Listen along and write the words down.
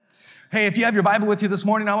Hey, if you have your Bible with you this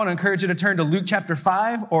morning, I want to encourage you to turn to Luke chapter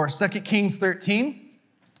 5 or 2 Kings 13.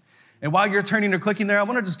 And while you're turning or clicking there, I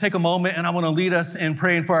want to just take a moment and I want to lead us in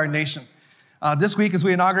praying for our nation. This week, as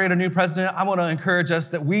we inaugurate a new president, I want to encourage us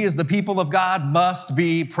that we as the people of God must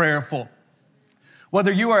be prayerful.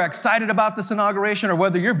 Whether you are excited about this inauguration or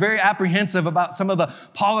whether you're very apprehensive about some of the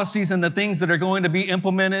policies and the things that are going to be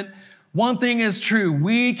implemented, one thing is true.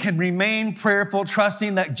 We can remain prayerful,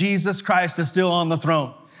 trusting that Jesus Christ is still on the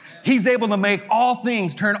throne. He's able to make all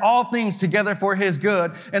things, turn all things together for his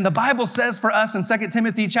good. And the Bible says for us in 2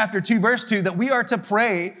 Timothy chapter 2, verse 2, that we are to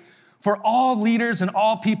pray for all leaders and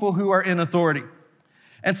all people who are in authority.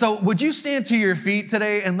 And so would you stand to your feet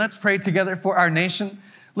today and let's pray together for our nation?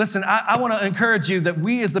 Listen, I want to encourage you that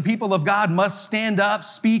we as the people of God must stand up,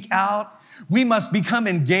 speak out. We must become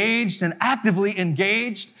engaged and actively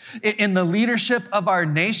engaged in the leadership of our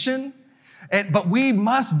nation. But we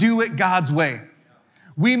must do it God's way.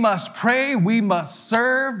 We must pray, we must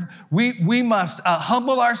serve, we must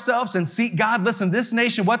humble ourselves and seek God. Listen,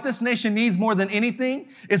 what this nation needs more than anything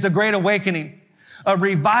is a great awakening, a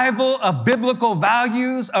revival of biblical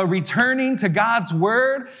values, a returning to God's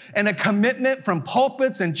word, and a commitment from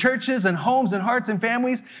pulpits and churches and homes and hearts and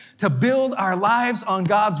families to build our lives on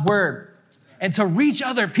God's word and to reach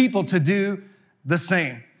other people to do the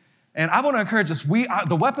same. And I want to encourage us,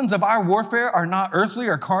 the weapons of our warfare are not earthly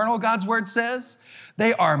or carnal, God's word says.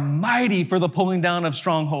 They are mighty for the pulling down of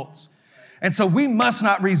strongholds. And so we must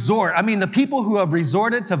not resort. The people who have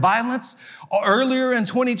resorted to violence earlier in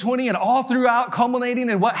 2020 and all throughout, culminating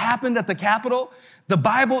in what happened at the Capitol, the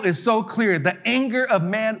Bible is so clear. The anger of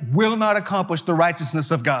man will not accomplish the righteousness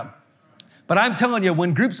of God. But I'm telling you,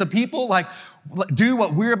 when groups of people do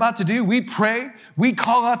what we're about to do, we pray, we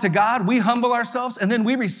call out to God, we humble ourselves, and then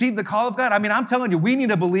we receive the call of God. I'm telling you, we need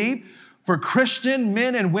to believe for Christian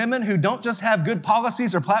men and women who don't just have good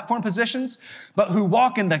policies or platform positions, but who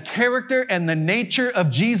walk in the character and the nature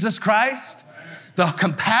of Jesus Christ, the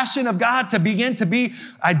compassion of God to begin to be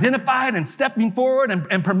identified and stepping forward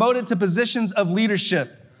and promoted to positions of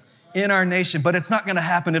leadership in our nation. But it's not going to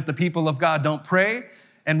happen if the people of God don't pray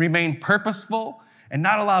and remain purposeful and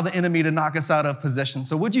not allow the enemy to knock us out of position.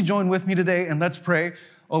 So would you join with me today and let's pray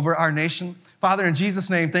over our nation. Father, in Jesus'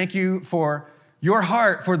 name, thank you for your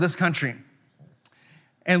heart for this country.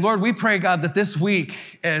 And Lord, we pray, God, that this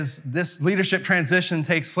week, as this leadership transition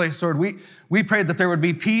takes place, Lord, we pray that there would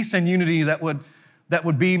be peace and unity that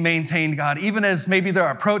would be maintained, God. Even as maybe there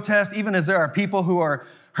are protests, even as there are people who are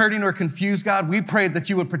hurting or confused, God, we pray that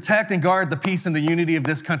you would protect and guard the peace and the unity of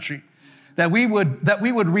this country. That we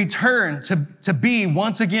would return to be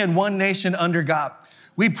once again one nation under God.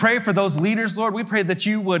 We pray for those leaders, Lord. We pray that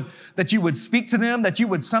you would speak to them, that you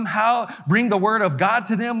would somehow bring the word of God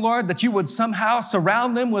to them, Lord, that you would somehow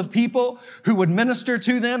surround them with people who would minister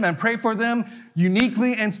to them and pray for them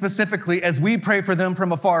uniquely and specifically as we pray for them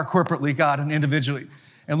from afar corporately, God, and individually.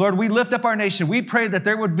 And Lord, we lift up our nation. We pray that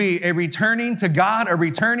there would be a returning to God, a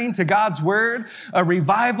returning to God's word, a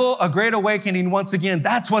revival, a great awakening once again.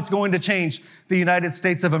 That's what's going to change the United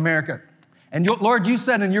States of America. And Lord, you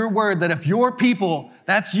said in your word that if your people,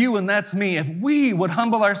 that's you and that's me, if we would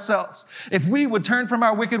humble ourselves, if we would turn from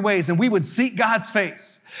our wicked ways and we would seek God's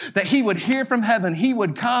face, that he would hear from heaven, he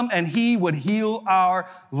would come and he would heal our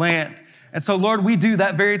land. And so, Lord, we do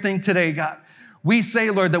that very thing today, God. We say,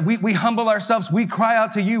 Lord, that we humble ourselves, we cry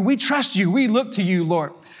out to you, we trust you, we look to you,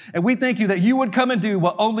 Lord. And we thank you that you would come and do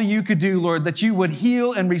what only you could do, Lord, that you would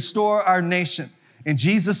heal and restore our nation. In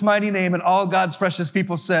Jesus' mighty name, and all God's precious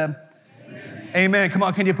people said, Amen. Come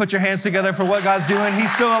on, can you put your hands together for what God's doing? He's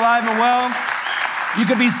still alive and well. You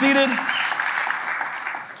can be seated.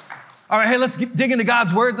 All right, hey, let's dig into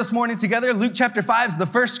God's word this morning together. Luke chapter 5 is the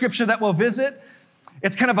first scripture that we'll visit.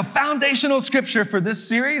 It's kind of a foundational scripture for this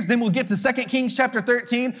series. Then we'll get to 2 Kings chapter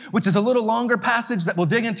 13, which is a little longer passage that we'll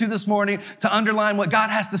dig into this morning to underline what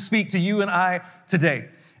God has to speak to you and I today.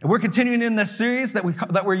 And we're continuing in this series that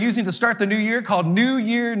we're using to start the new year called New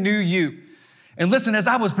Year, New You. And listen, as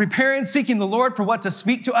I was preparing, seeking the Lord for what to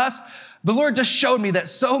speak to us, the Lord just showed me that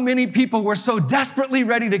so many people were so desperately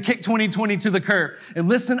ready to kick 2020 to the curb. And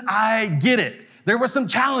listen, I get it. There were some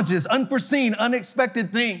challenges, unforeseen,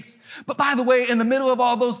 unexpected things. But by the way, in the middle of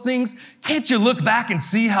all those things, can't you look back and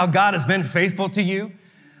see how God has been faithful to you?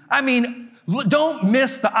 Don't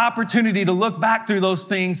miss the opportunity to look back through those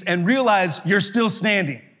things and realize you're still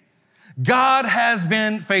standing. God has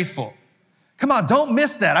been faithful. Come on, don't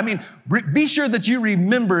miss that. Be sure that you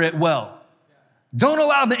remember it well. Don't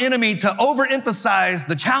allow the enemy to overemphasize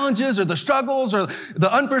the challenges or the struggles or the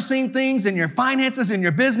unforeseen things in your finances, in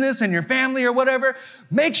your business, in your family or whatever.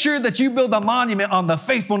 Make sure that you build a monument on the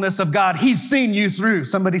faithfulness of God. He's seen you through.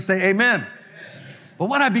 Somebody say amen. But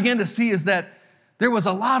what I began to see is that there was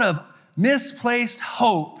a lot of misplaced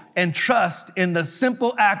hope and trust in the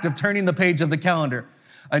simple act of turning the page of the calendar.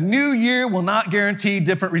 A new year will not guarantee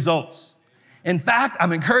different results. In fact,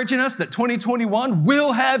 I'm encouraging us that 2021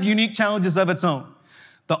 will have unique challenges of its own.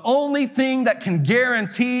 The only thing that can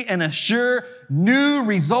guarantee and assure new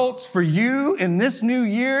results for you in this new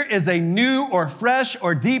year is a new or fresh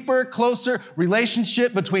or deeper, closer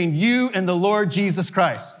relationship between you and the Lord Jesus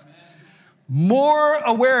Christ. More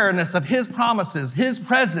awareness of his promises, his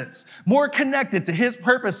presence, more connected to his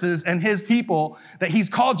purposes and his people that he's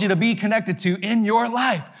called you to be connected to in your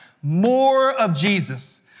life. More of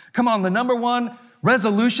Jesus. Come on, the number one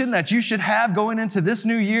resolution that you should have going into this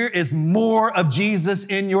new year is more of Jesus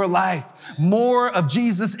in your life, more of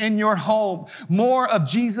Jesus in your home, more of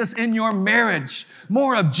Jesus in your marriage,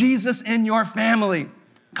 more of Jesus in your family.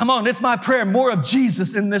 Come on, it's my prayer, more of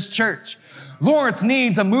Jesus in this church. Lawrence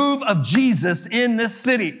needs a move of Jesus in this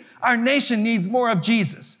city. Our nation needs more of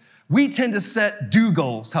Jesus. We tend to set do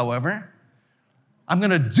goals, however. I'm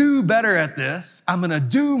going to do better at this. I'm going to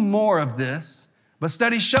do more of this. But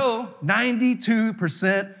studies show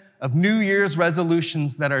 92% of New Year's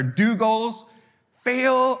resolutions that are do goals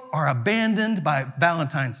fail or abandoned by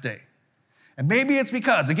Valentine's Day. And maybe it's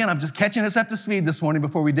because, again, I'm just catching us up to speed this morning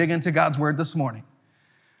before we dig into God's word this morning.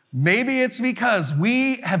 Maybe it's because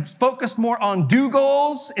we have focused more on do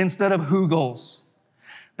goals instead of who goals.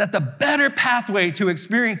 That the better pathway to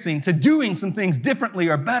experiencing, to doing some things differently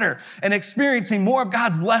or better and experiencing more of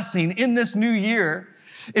God's blessing in this new year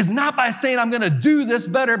is not by saying I'm going to do this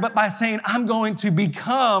better, but by saying I'm going to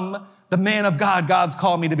become the man of God God's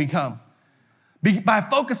called me to become. By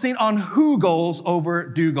focusing on who goals over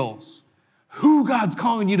do goals. Who God's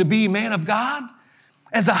calling you to be, man of God.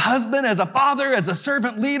 As a husband, as a father, as a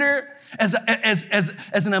servant leader, as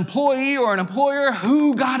an employee or an employer,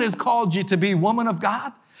 who God has called you to be, woman of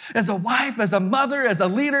God. As a wife, as a mother, as a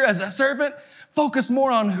leader, as a servant, focus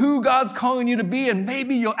more on who God's calling you to be, and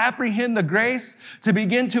maybe you'll apprehend the grace to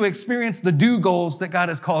begin to experience the do goals that God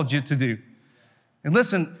has called you to do. And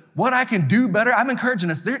listen, what I can do better, I'm encouraging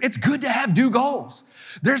us. It's good to have do goals.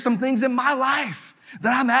 There's some things in my life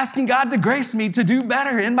that I'm asking God to grace me to do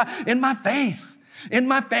better in my faith. In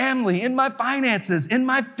my family, in my finances, in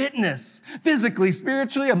my fitness, physically,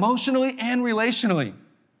 spiritually, emotionally, and relationally.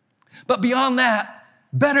 But beyond that,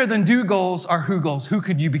 better than do goals are who goals. Who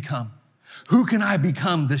could you become? Who can I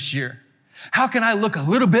become this year? How can I look a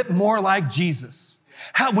little bit more like Jesus?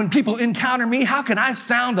 When people encounter me, how can I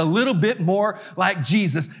sound a little bit more like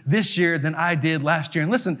Jesus this year than I did last year?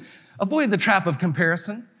 And listen, avoid the trap of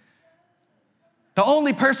comparison. The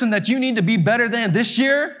only person that you need to be better than this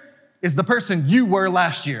year is the person you were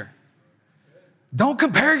last year. Don't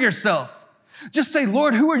compare yourself. Just say,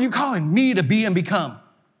 Lord, who are you calling me to be and become?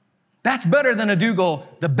 That's better than a do goal.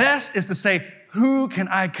 The best is to say, who can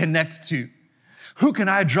I connect to? Who can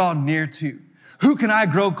I draw near to? Who can I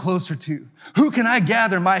grow closer to? Who can I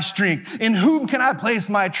gather my strength? In whom can I place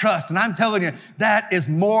my trust? And I'm telling you, that is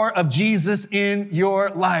more of Jesus in your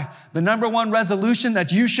life. The number one resolution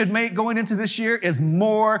that you should make going into this year is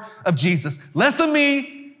more of Jesus. Less of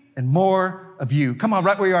me, and more of you. Come on,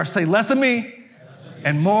 right where you are, say less of me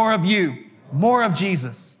and more of you, more of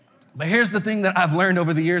Jesus. But here's the thing that I've learned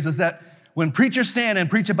over the years is that when preachers stand and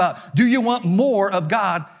preach about, do you want more of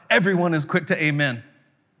God? Everyone is quick to amen.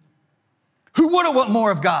 Who wouldn't want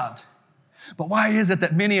more of God? But why is it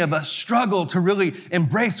that many of us struggle to really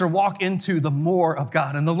embrace or walk into the more of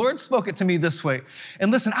God? And the Lord spoke it to me this way.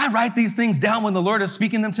 And listen, I write these things down when the Lord is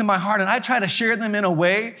speaking them to my heart, and I try to share them in a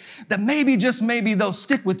way that maybe, just maybe, they'll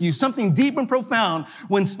stick with you. Something deep and profound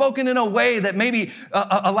when spoken in a way that maybe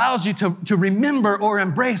allows you to remember or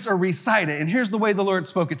embrace or recite it. And here's the way the Lord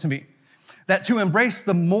spoke it to me. That to embrace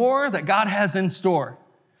the more that God has in store,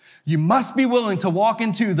 you must be willing to walk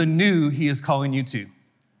into the new He is calling you to.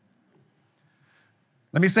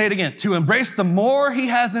 Let me say it again. To embrace the more He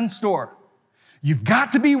has in store, you've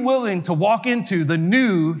got to be willing to walk into the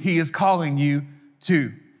new He is calling you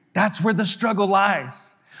to. That's where the struggle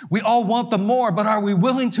lies. We all want the more, but are we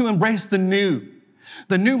willing to embrace the new?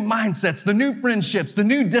 The new mindsets, the new friendships, the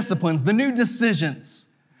new disciplines, the new decisions,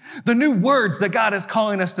 the new words that God is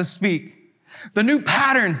calling us to speak, the new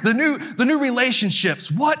patterns, the new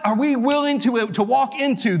relationships. What are we willing to walk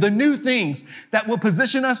into, the new things that will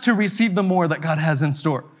position us to receive the more that God has in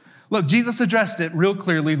store? Look, Jesus addressed it real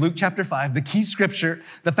clearly, Luke chapter 5, the key scripture,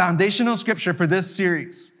 the foundational scripture for this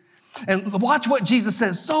series. And watch what Jesus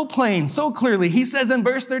says so plain, so clearly. He says in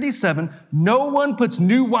verse 37, no one puts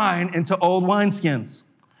new wine into old wineskins.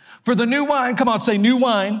 For the new wine, come on, say new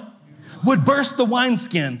wine, would burst the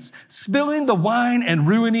wineskins, spilling the wine and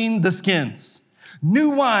ruining the skins.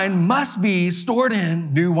 New wine must be stored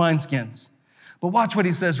in new wineskins. But watch what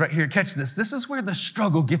he says right here. Catch this. This is where the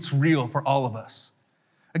struggle gets real for all of us.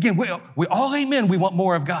 Again, we all amen. We want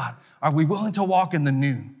more of God. Are we willing to walk in the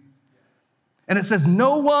new? And it says,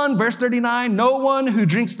 no one, verse 39, no one who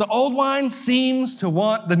drinks the old wine seems to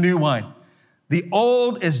want the new wine. The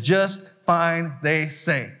old is just fine, they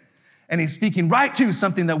say. And he's speaking right to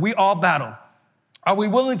something that we all battle. Are we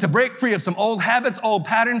willing to break free of some old habits, old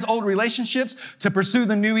patterns, old relationships to pursue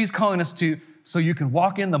the new he's calling us to so you can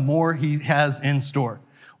walk in the more he has in store?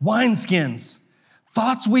 Wineskins,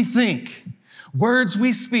 thoughts we think, words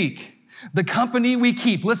we speak, the company we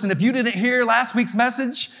keep. Listen, if you didn't hear last week's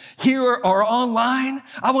message here or online,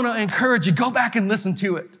 I want to encourage you, go back and listen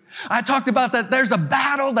to it. I talked about that there's a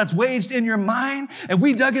battle that's waged in your mind, and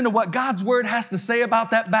we dug into what God's word has to say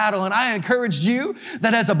about that battle. And I encouraged you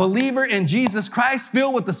that as a believer in Jesus Christ,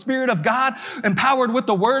 filled with the Spirit of God, empowered with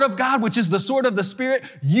the word of God, which is the sword of the Spirit,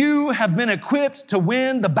 you have been equipped to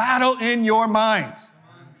win the battle in your mind.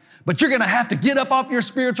 But you're going to have to get up off your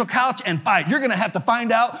spiritual couch and fight. You're going to have to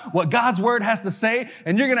find out what God's word has to say,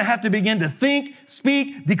 and you're going to have to begin to think,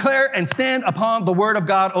 speak, declare, and stand upon the word of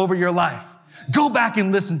God over your life. Go back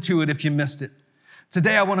and listen to it if you missed it.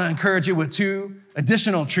 Today, I want to encourage you with two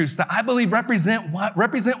additional truths that I believe represent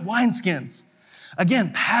wineskins.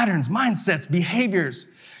 Again, patterns, mindsets, behaviors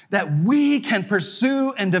that we can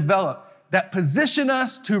pursue and develop that position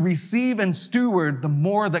us to receive and steward the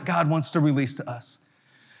more that God wants to release to us.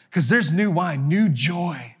 Because there's new wine, new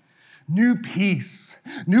joy, new peace,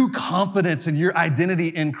 new confidence in your identity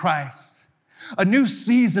in Christ. A new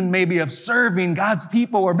season maybe of serving God's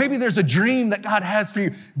people, or maybe there's a dream that God has for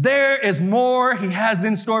you. There is more he has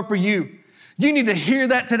in store for you. You need to hear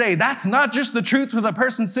that today. That's not just the truth for the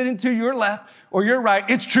person sitting to your left or your right.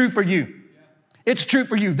 It's true for you. It's true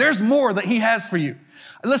for you. There's more that he has for you.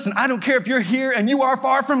 Listen, I don't care if you're here and you are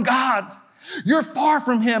far from God. You're far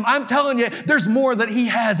from him. I'm telling you, there's more that he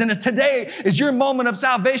has. And today is your moment of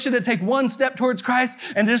salvation to take one step towards Christ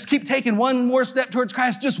and just keep taking one more step towards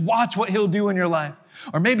Christ. Just watch what he'll do in your life.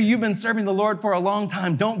 Or maybe you've been serving the Lord for a long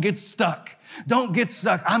time. Don't get stuck. Don't get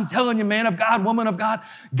stuck. I'm telling you, man of God, woman of God,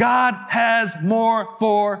 God has more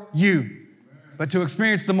for you. But to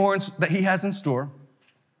experience the more that he has in store,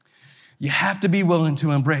 you have to be willing to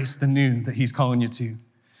embrace the new that he's calling you to.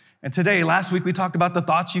 And today, last week, we talked about the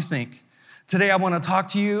thoughts you think. Today, I want to talk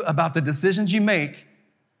to you about the decisions you make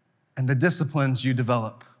and the disciplines you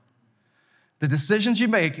develop. The decisions you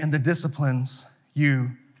make and the disciplines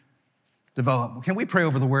you develop. Can we pray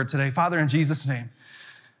over the word today? Father, in Jesus' name,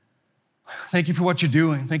 thank you for what you're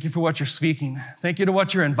doing. Thank you for what you're speaking. Thank you to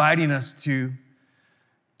what you're inviting us to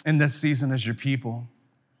in this season as your people.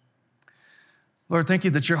 Lord, thank you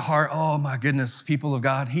that your heart, oh my goodness, people of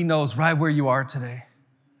God, he knows right where you are today.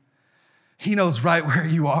 He knows right where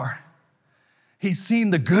you are. He's seen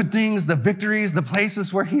the good things, the victories, the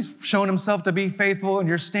places where he's shown himself to be faithful and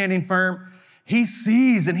you're standing firm. He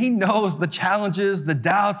sees and he knows the challenges, the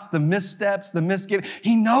doubts, the missteps, the misgivings.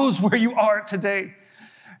 He knows where you are today.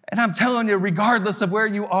 And I'm telling you, regardless of where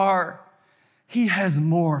you are, he has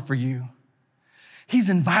more for you. He's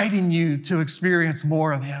inviting you to experience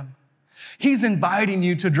more of him. He's inviting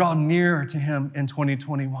you to draw nearer to him in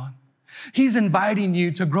 2021. He's inviting you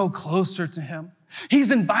to grow closer to him.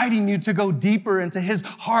 He's inviting you to go deeper into his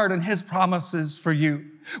heart and his promises for you.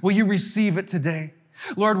 Will you receive it today?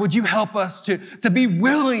 Lord, would you help us to be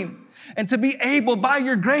willing and to be able by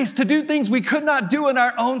your grace to do things we could not do in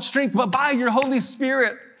our own strength, but by your Holy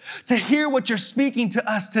Spirit to hear what you're speaking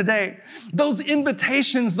to us today. Those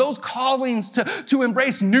invitations, those callings to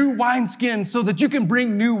embrace new wineskins so that you can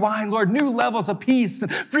bring new wine, Lord, new levels of peace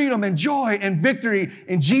and freedom and joy and victory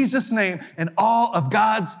in Jesus' name. And all of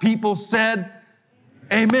God's people said,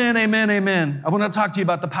 amen, amen, amen. I want to talk to you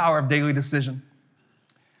about the power of daily decision.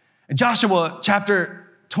 In Joshua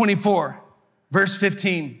chapter 24, verse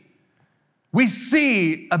 15, we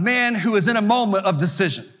see a man who is in a moment of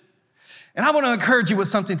decision. And I want to encourage you with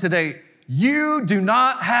something today. You do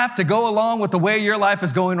not have to go along with the way your life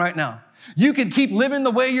is going right now. You can keep living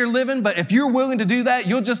the way you're living, but if you're willing to do that,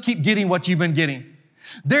 you'll just keep getting what you've been getting.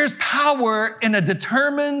 There's power in a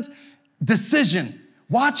determined decision.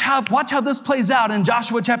 Watch how this plays out in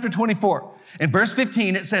Joshua chapter 24. In verse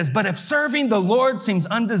 15, it says, "But if serving the Lord seems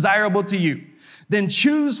undesirable to you, then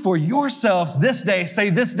choose for yourselves this day," say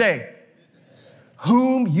this day,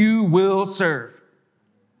 "whom you will serve."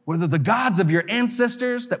 Whether the gods of your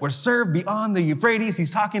ancestors that were served beyond the Euphrates,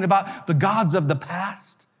 he's talking about the gods of the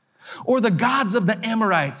past, or the gods of the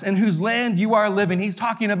Amorites in whose land you are living. He's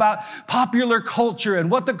talking about popular culture and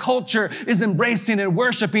what the culture is embracing and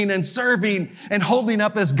worshiping and serving and holding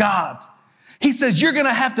up as God. He says, you're going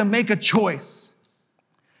to have to make a choice.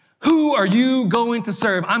 Who are you going to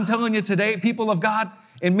serve? I'm telling you today, people of God,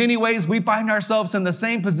 in many ways, we find ourselves in the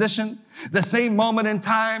same position, the same moment in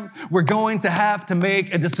time. We're going to have to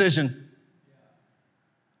make a decision.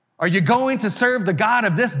 Are you going to serve the God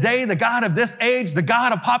of this day, the God of this age, the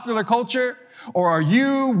God of popular culture? Or are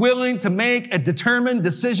you willing to make a determined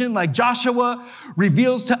decision like Joshua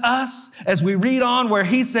reveals to us as we read on where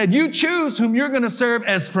he said, you choose whom you're going to serve.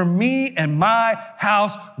 As for me and my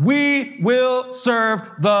house, we will serve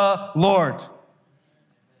the Lord.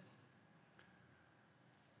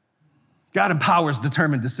 God empowers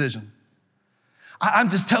determined decision. I'm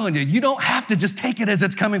just telling you, you don't have to just take it as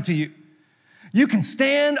it's coming to you. You can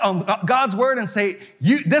stand on God's word and say,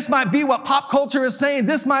 this might be what pop culture is saying.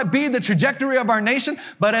 This might be the trajectory of our nation.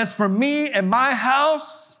 But as for me and my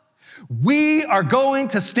house, we are going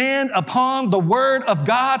to stand upon the word of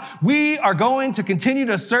God. We are going to continue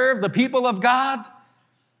to serve the people of God,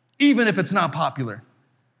 even if it's not popular.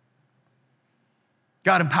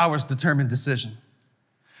 God empowers determined decision.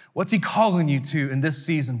 What's he calling you to in this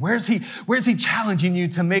season? Where's he challenging you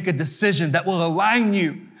to make a decision that will align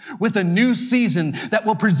you with a new season that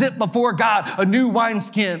will present before God a new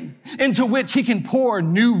wineskin into which he can pour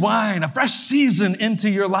new wine, a fresh season into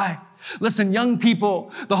your life? Listen, young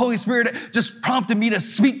people, the Holy Spirit just prompted me to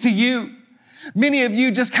speak to you. Many of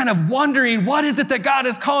you just kind of wondering, what is it that God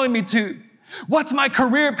is calling me to? What's my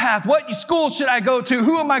career path? What school should I go to?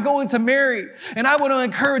 Who am I going to marry? And I want to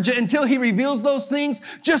encourage you, until he reveals those things,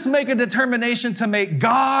 just make a determination to make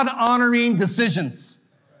God-honoring decisions.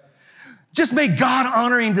 Just make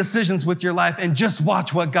God-honoring decisions with your life and just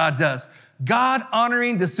watch what God does.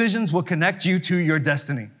 God-honoring decisions will connect you to your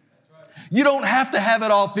destiny. You don't have to have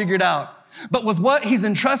it all figured out. But with what he's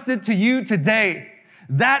entrusted to you today,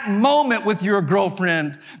 that moment with your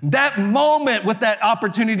girlfriend, that moment with that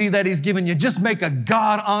opportunity that he's given you, just make a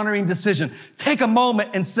God-honoring decision. Take a moment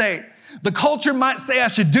and say, the culture might say I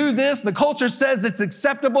should do this. The culture says it's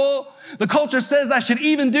acceptable. The culture says I should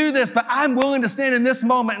even do this, but I'm willing to stand in this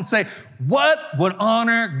moment and say, what would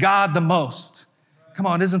honor God the most? Come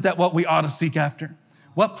on, isn't that what we ought to seek after?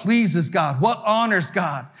 What pleases God? What honors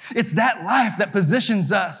God? It's that life that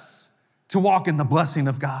positions us to walk in the blessing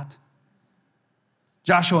of God.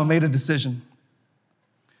 Joshua made a decision.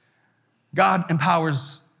 God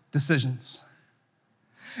empowers decisions.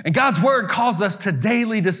 And God's word calls us to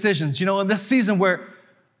daily decisions. You know, in this season where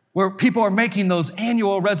people are making those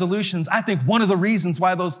annual resolutions, I think one of the reasons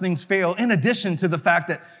why those things fail, in addition to the fact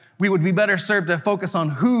that we would be better served to focus on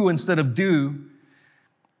who instead of do,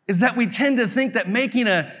 is that we tend to think that making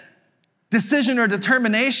a decision or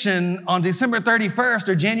determination on December 31st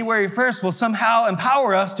or January 1st will somehow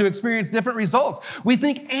empower us to experience different results. We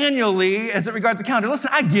think annually as it regards a calendar. Listen,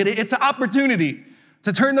 I get it. It's an opportunity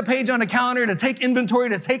to turn the page on a calendar, to take inventory,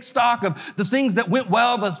 to take stock of the things that went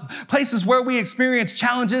well, the places where we experienced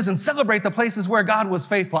challenges, and celebrate the places where God was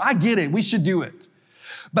faithful. I get it. We should do it.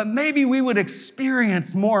 But maybe we would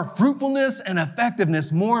experience more fruitfulness and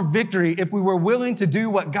effectiveness, more victory, if we were willing to do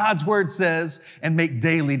what God's word says and make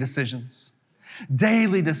daily decisions.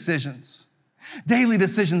 Daily decisions. Daily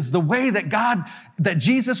decisions. The way that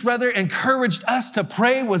Jesus encouraged us to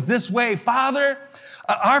pray was this way: Father,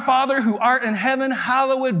 our Father who art in heaven,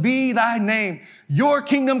 hallowed be thy name. Your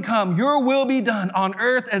kingdom come, your will be done on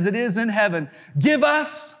earth as it is in heaven. Give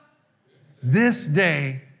us this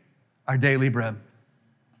day our daily bread.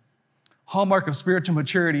 Hallmark of spiritual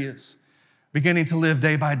maturity is beginning to live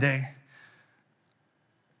day by day.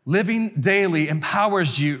 Living daily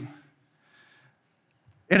empowers you.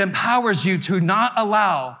 It empowers you to not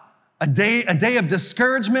allow a day of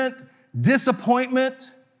discouragement,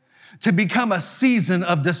 disappointment, to become a season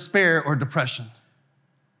of despair or depression.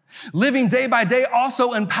 Living day by day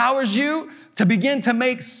also empowers you to begin to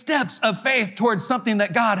make steps of faith towards something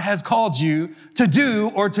that God has called you to do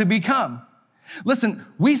or to become. Listen,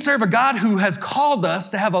 we serve a God who has called us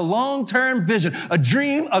to have a long-term vision, a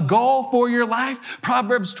dream, a goal for your life.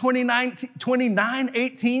 Proverbs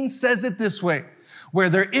 29:18 says it this way: where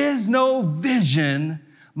there is no vision,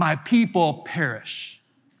 my people perish.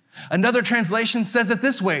 Another translation says it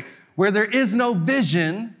this way: where there is no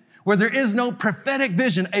vision, where there is no prophetic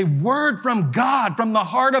vision, a word from God, from the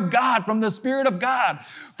heart of God, from the Spirit of God,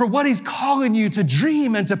 for what he's calling you to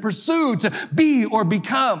dream and to pursue, to be or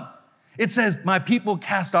become. It says, my people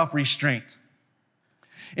cast off restraint.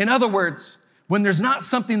 In other words, when there's not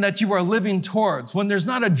something that you are living towards, when there's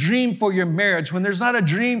not a dream for your marriage, when there's not a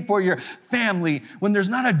dream for your family, when there's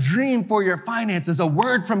not a dream for your finances, a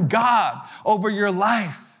word from God over your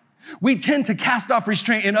life, we tend to cast off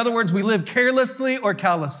restraint. In other words, we live carelessly or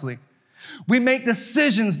callously. We make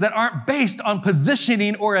decisions that aren't based on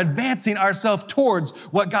positioning or advancing ourselves towards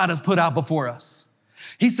what God has put out before us.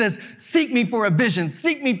 He says, seek me for a vision,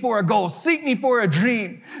 seek me for a goal, seek me for a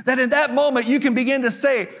dream. That in that moment, you can begin to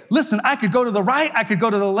say, listen, I could go to the right, I could go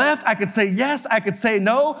to the left, I could say yes, I could say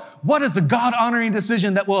no. What is a God-honoring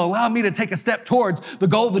decision that will allow me to take a step towards the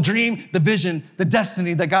goal, the dream, the vision, the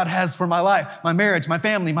destiny that God has for my life, my marriage, my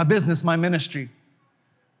family, my business, my ministry?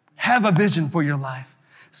 Have a vision for your life.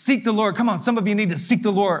 Seek the Lord. Come on, some of you need to seek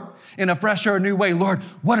the Lord in a fresh or a new way. Lord,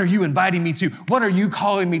 what are you inviting me to? What are you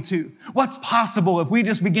calling me to? What's possible if we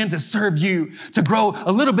just begin to serve you, to grow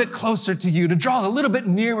a little bit closer to you, to draw a little bit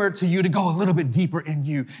nearer to you, to go a little bit deeper in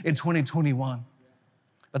you in 2021?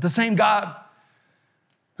 But the same God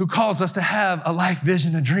who calls us to have a life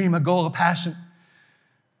vision, a dream, a goal, a passion.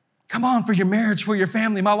 Come on, for your marriage, for your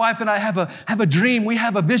family. My wife and I have a dream. We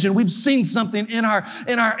have a vision. We've seen something in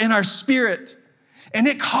our spirit. And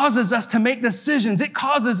it causes us to make decisions. It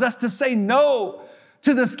causes us to say no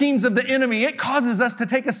to the schemes of the enemy. It causes us to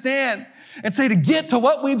take a stand and say, to get to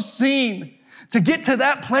what we've seen, to get to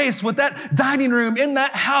that place with that dining room in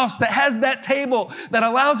that house that has that table that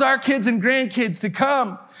allows our kids and grandkids to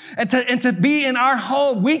come and to be in our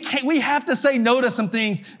home. We have to say no to some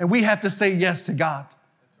things, and we have to say yes to God.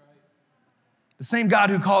 The same God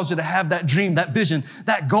who calls you to have that dream, that vision,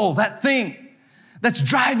 that goal, that thing that's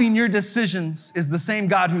driving your decisions is the same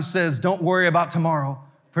God who says, don't worry about tomorrow,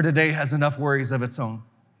 for today has enough worries of its own.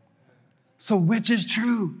 So which is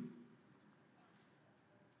true?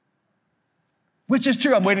 Which is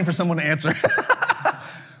true? I'm waiting for someone to answer.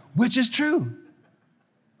 Which is true?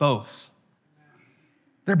 Both.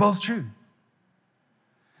 They're both true.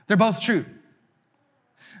 They're both true.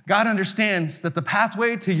 God understands that the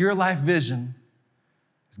pathway to your life vision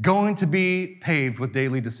is going to be paved with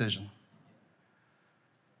daily decision.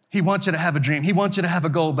 He wants you to have a dream. He wants you to have a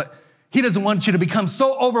goal, but he doesn't want you to become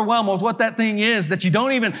so overwhelmed with what that thing is that you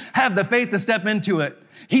don't even have the faith to step into it.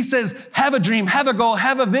 He says, have a dream, have a goal,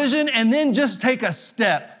 have a vision, and then just take a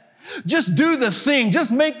step. Just do the thing.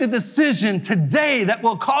 Just make the decision today that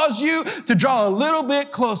will cause you to draw a little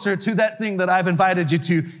bit closer to that thing that I've invited you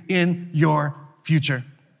to in your future.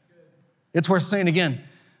 It's worth saying again.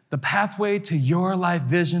 The pathway to your life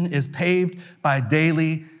vision is paved by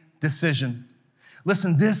daily decision.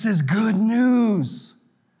 Listen, this is good news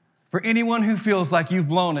for anyone who feels like you've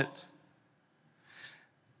blown it.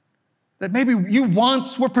 That maybe you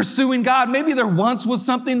once were pursuing God. Maybe there once was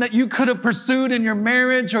something that you could have pursued in your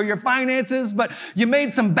marriage or your finances, but you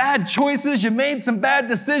made some bad choices. You made some bad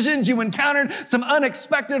decisions. You encountered some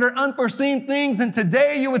unexpected or unforeseen things. And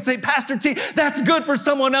today you would say, Pastor T, that's good for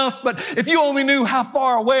someone else. But if you only knew how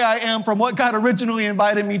far away I am from what God originally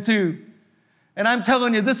invited me to. And I'm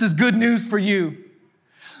telling you, this is good news for you.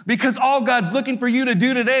 Because all God's looking for you to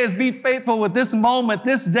do today is be faithful with this moment,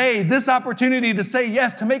 this day, this opportunity to say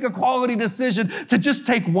yes, to make a quality decision, to just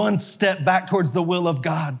take one step back towards the will of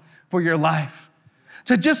God for your life.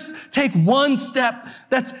 To just take one step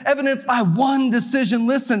that's evidenced by one decision.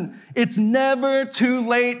 Listen, it's never too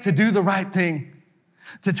late to do the right thing,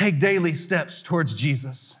 to take daily steps towards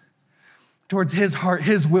Jesus, towards his heart,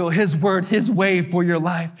 his will, his word, his way for your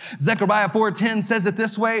life. Zechariah 4:10 says it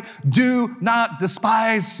this way, do not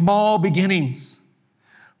despise small beginnings,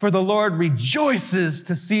 for the Lord rejoices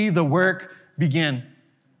to see the work begin.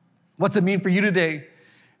 What's it mean for you today?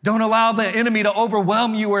 Don't allow the enemy to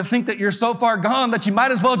overwhelm you or think that you're so far gone that you might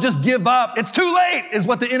as well just give up. It's too late is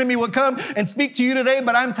what the enemy would come and speak to you today.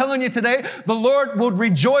 But I'm telling you today, the Lord will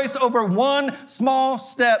rejoice over one small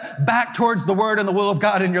step back towards the word and the will of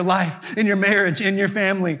God in your life, in your marriage, in your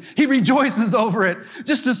family. He rejoices over it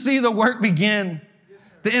just to see the work begin.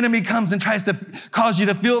 The enemy comes and tries to cause you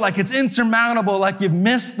to feel like it's insurmountable, like you've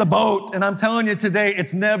missed the boat. And I'm telling you today,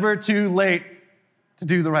 it's never too late to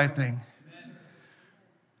do the right thing.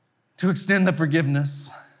 To extend the forgiveness,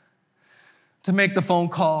 to make the phone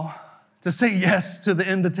call, to say yes to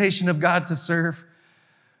the invitation of God to serve,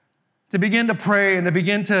 to begin to pray and to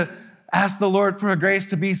begin to ask the Lord for a grace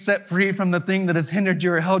to be set free from the thing that has hindered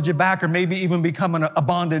you or held you back or maybe even become a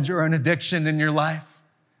bondage or an addiction in your life.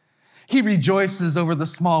 He rejoices over the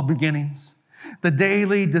small beginnings, the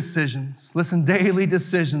daily decisions. Listen, daily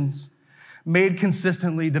decisions made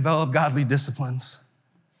consistently develop godly disciplines.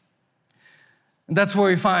 And that's where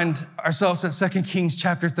we find ourselves at 2 Kings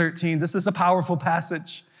chapter 13. This is a powerful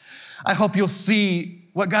passage. I hope you'll see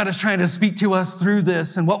what God is trying to speak to us through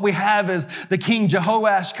this. And what we have is the King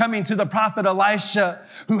Jehoash coming to the prophet Elisha,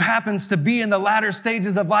 who happens to be in the latter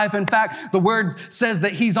stages of life. In fact, the word says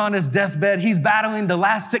that he's on his deathbed. He's battling the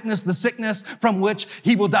last sickness, the sickness from which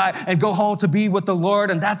he will die and go home to be with the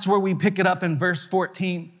Lord. And that's where we pick it up in verse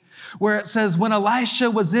 14, where it says, when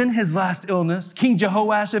Elisha was in his last illness, King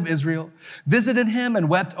Jehoash of Israel visited him and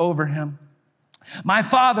wept over him. My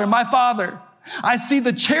father, I see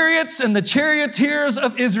the chariots and the charioteers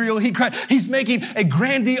of Israel. He cried. He's making a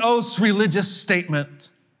grandiose religious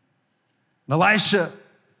statement. And Elisha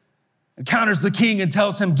encounters the king and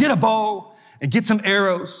tells him, get a bow and get some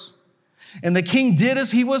arrows. And the king did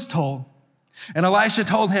as he was told. And Elisha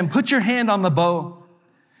told him, put your hand on the bow.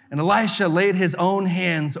 And Elisha laid his own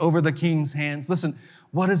hands over the king's hands. Listen,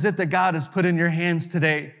 what is it that God has put in your hands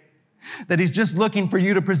today that he's just looking for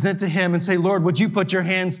you to present to him and say, Lord, would you put your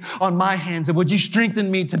hands on my hands, and would you strengthen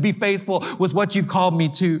me to be faithful with what you've called me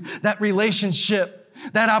to? That relationship,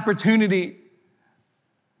 that opportunity.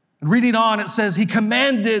 Reading on, it says, he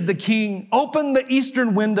commanded the king, open the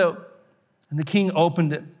eastern window. And the king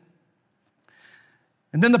opened it.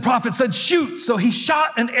 And then the prophet said, shoot. So he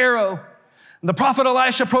shot an arrow. And the prophet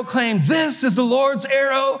Elisha proclaimed, this is the Lord's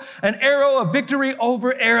arrow, an arrow of victory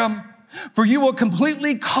over Aram. For you will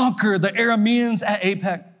completely conquer the Arameans at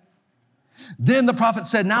Apec. Then the prophet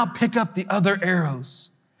said, now pick up the other arrows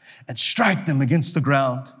and strike them against the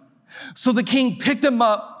ground. So the king picked them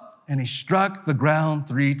up and he struck the ground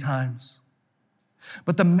 3 times.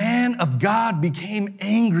 But the man of God became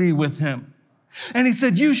angry with him. And he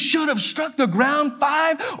said, you should have struck the ground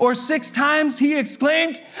 5 or 6 times, he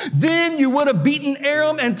exclaimed. Then you would have beaten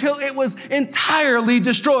Aram until it was entirely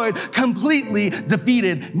destroyed, completely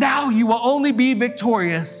defeated. Now you will only be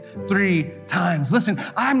victorious 3 times. Listen,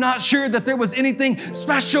 I'm not sure that there was anything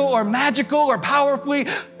special or magical or powerfully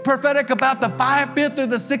prophetic about the 5th, 5th, or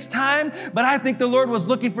the 6th time, but I think the Lord was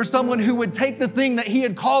looking for someone who would take the thing that he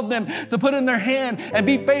had called them to put in their hand and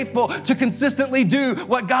be faithful to consistently do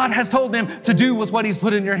what God has told them to do with what he's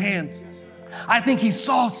put in your hand. I think he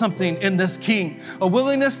saw something in this king, a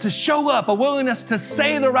willingness to show up, a willingness to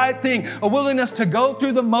say the right thing, a willingness to go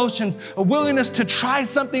through the motions, a willingness to try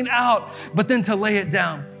something out, but then to lay it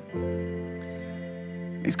down.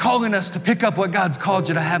 He's calling us to pick up what God's called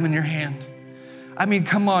you to have in your hand. I mean,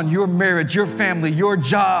 come on, your marriage, your family, your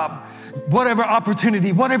job, whatever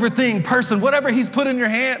opportunity, whatever thing, person, whatever he's put in your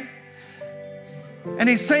hand. And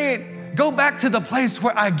he's saying, go back to the place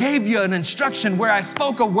where I gave you an instruction, where I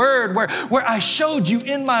spoke a word, where I showed you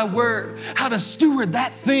in my word how to steward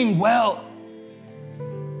that thing well.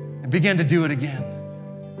 And begin to do it again.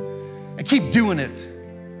 And keep doing it.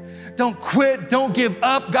 Don't quit. Don't give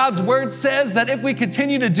up. God's word says that if we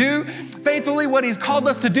continue to do faithfully what he's called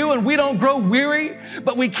us to do and we don't grow weary,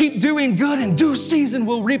 but we keep doing good, in due season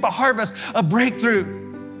we'll reap a harvest, a breakthrough.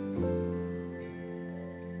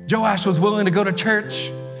 Joash was willing to go to church.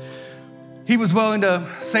 He was willing to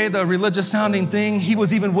say the religious sounding thing. He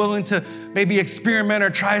was even willing to maybe experiment or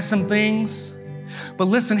try some things. But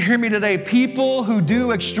listen, hear me today. People who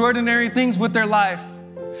do extraordinary things with their life,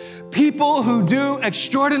 people who do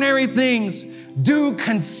extraordinary things do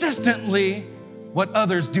consistently what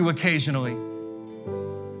others do occasionally.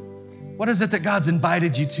 What is it that God's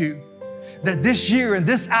invited you to? That this year and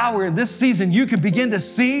this hour and this season you can begin to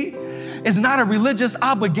see is not a religious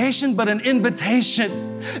obligation, but an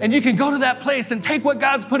invitation. And you can go to that place and take what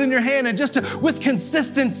God's put in your hand and just with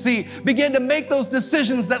consistency, begin to make those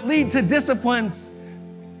decisions that lead to disciplines,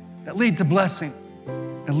 that lead to blessing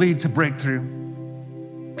and lead to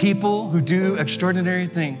breakthrough. People who do extraordinary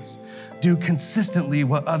things do consistently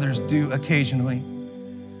what others do occasionally.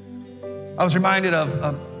 I was reminded of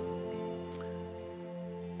a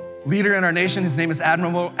leader in our nation. His name is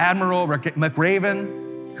Admiral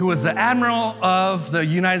McRaven, who was the Admiral of the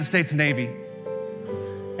United States Navy.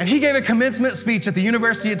 And he gave a commencement speech at the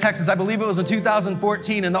University of Texas, I believe it was in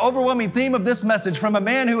 2014, and the overwhelming theme of this message, from a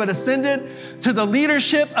man who had ascended to the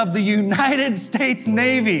leadership of the United States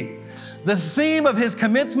Navy, the theme of his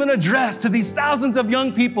commencement address to these thousands of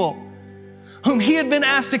young people whom he had been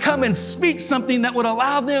asked to come and speak something that would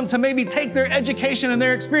allow them to maybe take their education and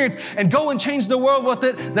their experience and go and change the world with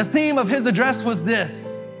it. The theme of his address was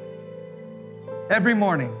this: every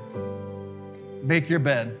morning, make your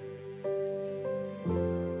bed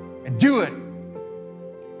and do it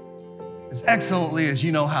as excellently as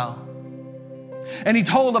you know how. And he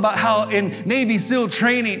told about how in Navy SEAL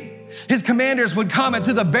training, His commanders would come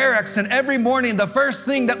into the barracks, and every morning the first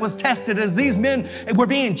thing that was tested as these men were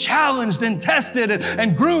being challenged and tested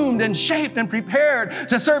and groomed and shaped and prepared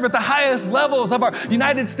to serve at the highest levels of our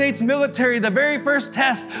United States military, the very first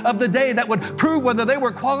test of the day that would prove whether they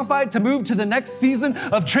were qualified to move to the next season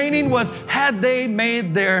of training was, had they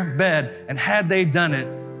made their bed and had they done it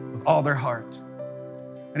with all their heart.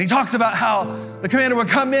 And he talks about how the commander would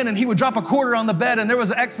come in and he would drop a quarter on the bed, and there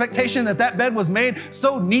was an expectation that that bed was made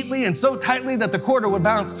so neatly and so tightly that the quarter would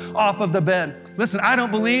bounce off of the bed. Listen, I don't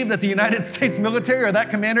believe that the United States military or that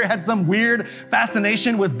commander had some weird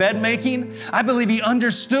fascination with bed making. I believe he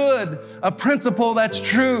understood a principle that's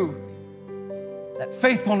true, that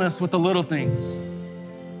faithfulness with the little things.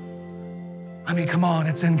 I mean, come on,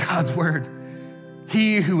 it's in God's word.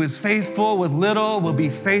 He who is faithful with little will be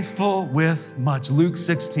faithful with much. Luke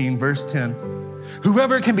 16, verse 10.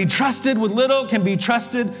 Whoever can be trusted with little can be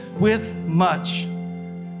trusted with much.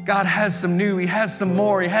 God has some new, he has some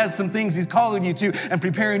more, he has some things he's calling you to and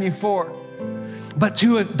preparing you for. But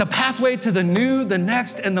to the pathway to the new, the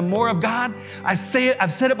next, and the more of God, I've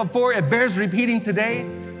said it before, it bears repeating today.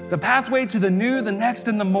 The pathway to the new, the next,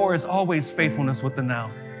 and the more is always faithfulness with the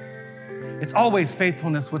now. It's always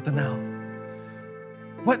faithfulness with the now.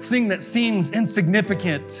 What thing that seems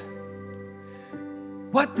insignificant?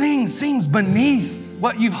 What thing seems beneath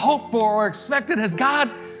what you've hoped for or expected has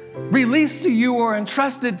God released to you or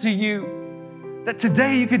entrusted to you? That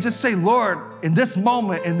today you could just say, Lord, in this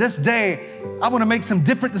moment, in this day, I want to make some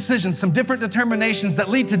different decisions, some different determinations that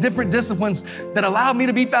lead to different disciplines that allow me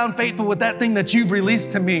to be found faithful with that thing that you've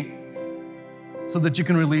released to me so that you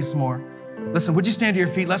can release more. Listen, would you stand to your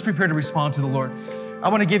feet? Let's prepare to respond to the Lord. I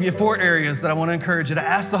want to give you 4 areas that I want to encourage you to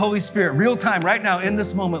ask the Holy Spirit real time right now in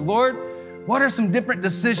this moment. Lord, what are some different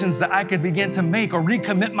decisions that I could begin to make or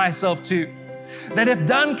recommit myself to that if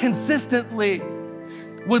done consistently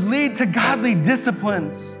would lead to godly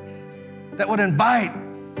disciplines that would invite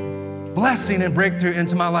blessing and breakthrough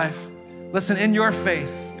into my life? Listen, in your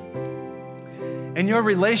faith, in your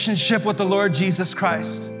relationship with the Lord Jesus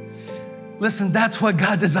Christ, listen, that's what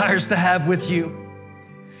God desires to have with you.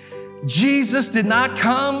 Jesus did not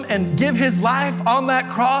come and give his life on that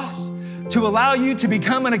cross to allow you to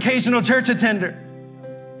become an occasional church attender.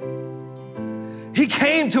 He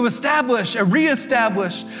came to establish and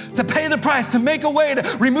reestablish, to pay the price, to make a way,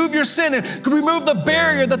 to remove your sin and remove the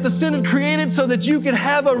barrier that the sin had created so that you could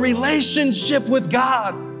have a relationship with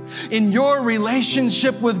God. In your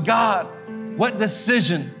relationship with God, what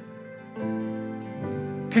decision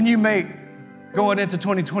can you make going into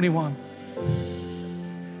 2021?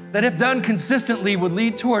 That if done consistently would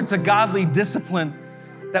lead towards a godly discipline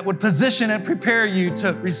that would position and prepare you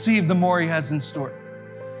to receive the more he has in store.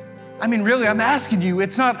 I mean, really, I'm asking you,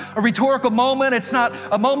 it's not a rhetorical moment. It's not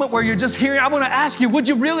a moment where you're just hearing. I want to ask you, would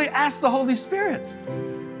you really ask the Holy Spirit?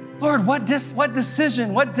 Lord, what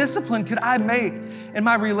decision, what discipline could I make in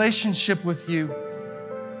my relationship with you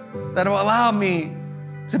that will allow me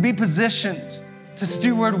to be positioned to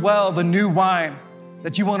steward well the new wine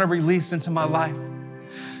that you want to release into my life?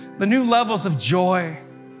 The new levels of joy,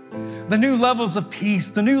 the new levels of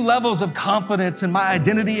peace, the new levels of confidence in my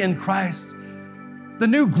identity in Christ, the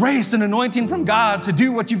new grace and anointing from God to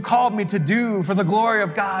do what you've called me to do for the glory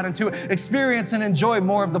of God and to experience and enjoy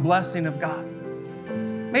more of the blessing of God.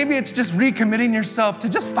 Maybe it's just recommitting yourself to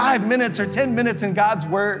just 5 minutes or 10 minutes in God's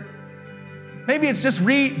word. Maybe it's just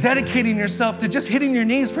rededicating yourself to just hitting your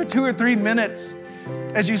knees for 2 or 3 minutes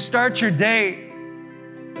as you start your day.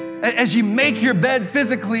 As you make your bed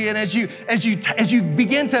physically and as you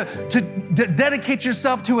begin to dedicate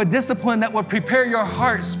yourself to a discipline that will prepare your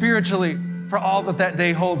heart spiritually for all that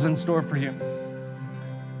day holds in store for you.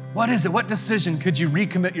 What is it? What decision could you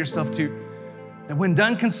recommit yourself to that when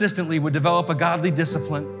done consistently would develop a godly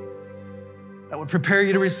discipline that would prepare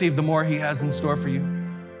you to receive the more he has in store for you?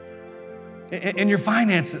 In your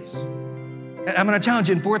finances, I'm going to challenge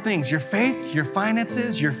you in 4 things: your faith, your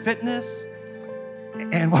finances, your fitness,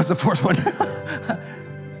 and what's the 4th one?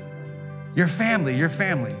 Your family.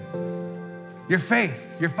 Your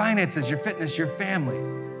faith, your finances, your fitness, your family.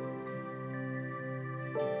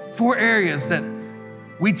 4 areas that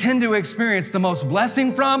we tend to experience the most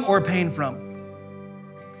blessing from or pain from.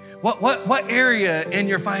 What area in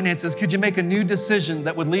your finances could you make a new decision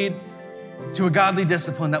that would lead to a godly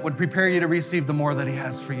discipline that would prepare you to receive the more that he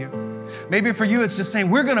has for you? Maybe for you, it's just saying,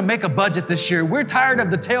 we're gonna make a budget this year. We're tired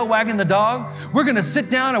of the tail wagging the dog. We're gonna sit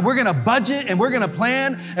down and we're gonna budget and we're gonna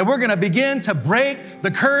plan and we're gonna begin to break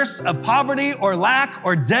the curse of poverty or lack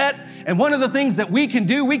or debt. And one of the things that we can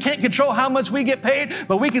do, we can't control how much we get paid,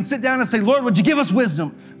 but we can sit down and say, Lord, would you give us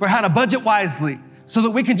wisdom for how to budget wisely so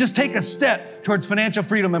that we can just take a step towards financial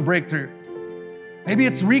freedom and breakthrough. Maybe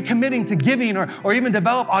it's recommitting to giving or even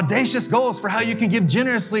develop audacious goals for how you can give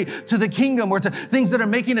generously to the kingdom or to things that are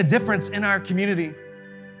making a difference in our community.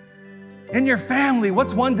 In your family,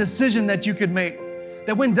 what's one decision that you could make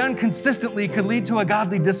that when done consistently could lead to a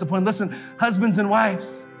godly discipline? Listen, husbands and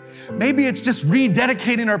wives, maybe it's just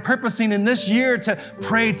rededicating or purposing in this year to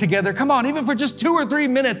pray together. Come on, even for just 2 or 3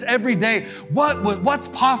 minutes every day. What's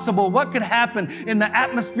possible? What could happen in the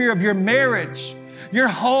atmosphere of your marriage, your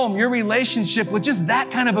home, your relationship with just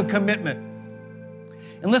that kind of a commitment?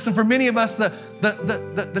 And listen, for many of us,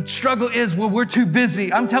 the struggle is, well, we're too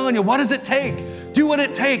busy. I'm telling you, what does it take? Do what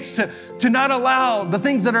it takes to not allow the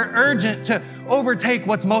things that are urgent to overtake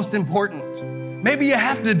what's most important. Maybe you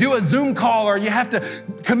have to do a Zoom call, or you have to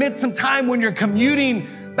commit some time when you're commuting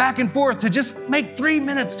back and forth to just make 3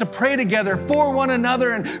 minutes to pray together for one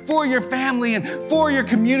another and for your family and for your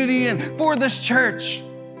community and for this church.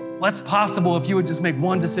 What's possible if you would just make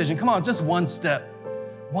one decision? Come on, just one step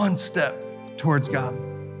towards God.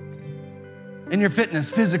 In your fitness,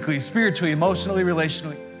 physically, spiritually, emotionally,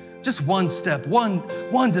 relationally, just one step,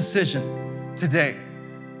 one decision today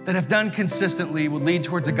that if done consistently would lead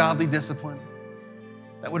towards a godly discipline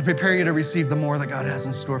that would prepare you to receive the more that God has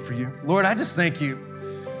in store for you. Lord, I just thank you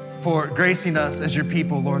for gracing us as your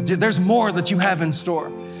people, Lord. There's more that you have in store,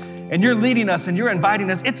 and you're leading us and you're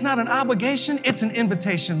inviting us. It's not an obligation, it's an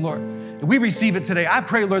invitation, Lord. We receive it today. I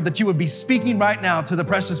pray, Lord, that you would be speaking right now to the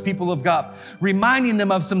precious people of God, reminding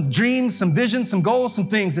them of some dreams, some visions, some goals, some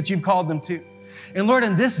things that you've called them to. And Lord,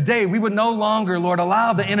 in this day, we would no longer, Lord,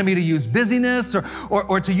 allow the enemy to use busyness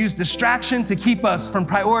or to use distraction to keep us from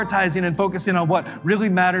prioritizing and focusing on what really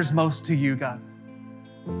matters most to you, God.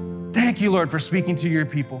 Thank you, Lord, for speaking to your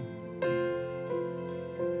people.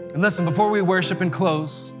 And listen, before we worship and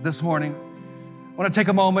close this morning, I want to take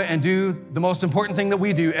a moment and do the most important thing that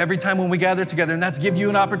we do every time when we gather together, and that's give you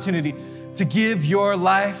an opportunity to give your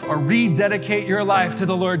life or rededicate your life to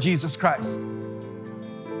the Lord Jesus Christ.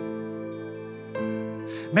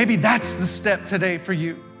 Maybe that's the step today for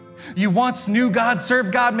you. You once knew God,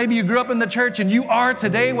 served God. Maybe you grew up in the church and you are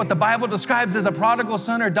today what the Bible describes as a prodigal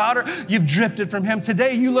son or daughter. You've drifted from him.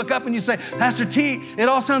 Today you look up and you say, Pastor T, it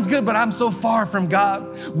all sounds good, but I'm so far from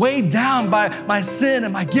God, weighed down by my sin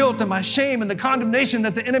and my guilt and my shame and the condemnation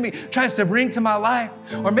that the enemy tries to bring to my life.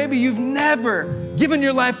 Or maybe you've never given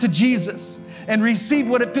your life to Jesus and received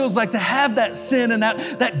what it feels like to have that sin and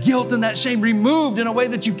that guilt and that shame removed in a way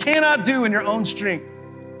that you cannot do in your own strength.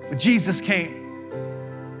 But Jesus came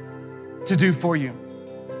to do for you,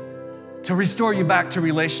 to restore you back to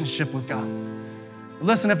relationship with God.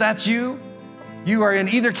 Listen, if that's you are in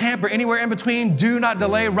either camp or anywhere in between, do not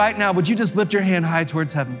delay right now. Would you just lift your hand high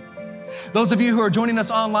towards heaven? Those of you who are joining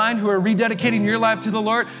us online, who are rededicating your life to the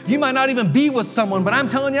Lord, you might not even be with someone, but I'm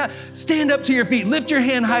telling you, stand up to your feet, lift your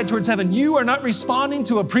hand high towards heaven. You are not responding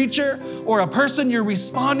to a preacher or a person, you're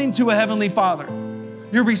responding to a Heavenly Father.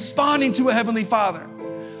 You're responding to a Heavenly Father.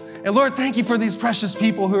 And Lord, thank you for these precious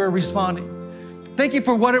people who are responding. Thank you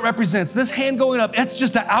for what it represents. This hand going up, it's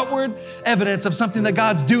just an outward evidence of something that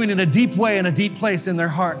God's doing in a deep way, in a deep place in their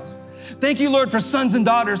hearts. Thank you, Lord, for sons and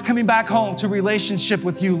daughters coming back home to relationship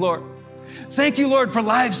with you, Lord. Thank you, Lord, for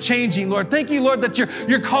lives changing, Lord. Thank you, Lord, that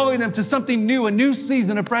you're calling them to something new, a new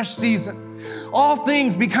season, a fresh season. All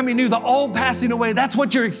things becoming new, the old passing away. That's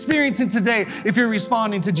what you're experiencing today if you're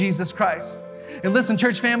responding to Jesus Christ. And listen,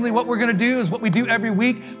 church family, what we're gonna do is what we do every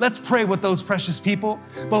week. Let's pray with those precious people,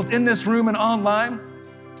 both in this room and online.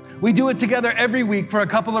 We do it together every week for a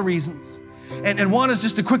couple of reasons. And one is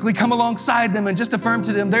just to quickly come alongside them and just affirm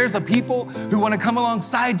to them, there's a people who wanna come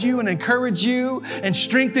alongside you and encourage you and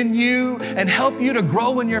strengthen you and help you to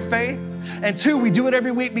grow in your faith. And two, we do it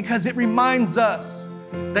every week because it reminds us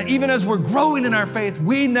that even as we're growing in our faith,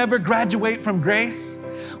 we never graduate from grace.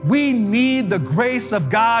 We need the grace of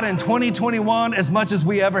God in 2021 as much as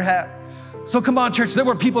we ever have. So come on, church, there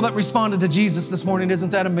were people that responded to Jesus this morning. Isn't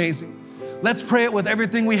that amazing? Let's pray it with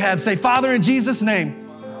everything we have. Say, Father, in Jesus' name,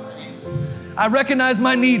 I recognize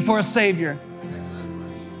my need for a Savior.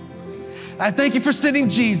 I thank you for sending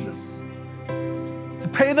Jesus to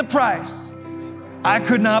pay the price I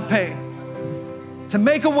could not pay, to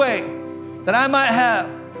make a way that I might have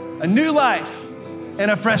a new life and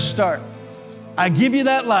a fresh start. I give you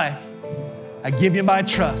that life. I give you my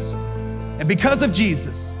trust. And because of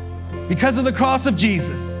Jesus, because of the cross of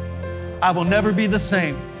Jesus, I will never be the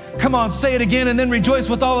same. Come on, say it again and then rejoice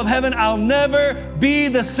with all of heaven. I'll never be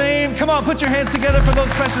the same. Come on, put your hands together for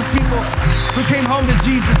those precious people who came home to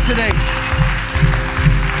Jesus today.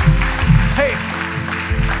 Hey,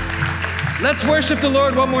 let's worship the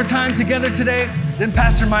Lord one more time together today. Then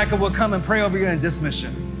Pastor Michael will come and pray over you in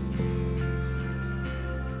dismission.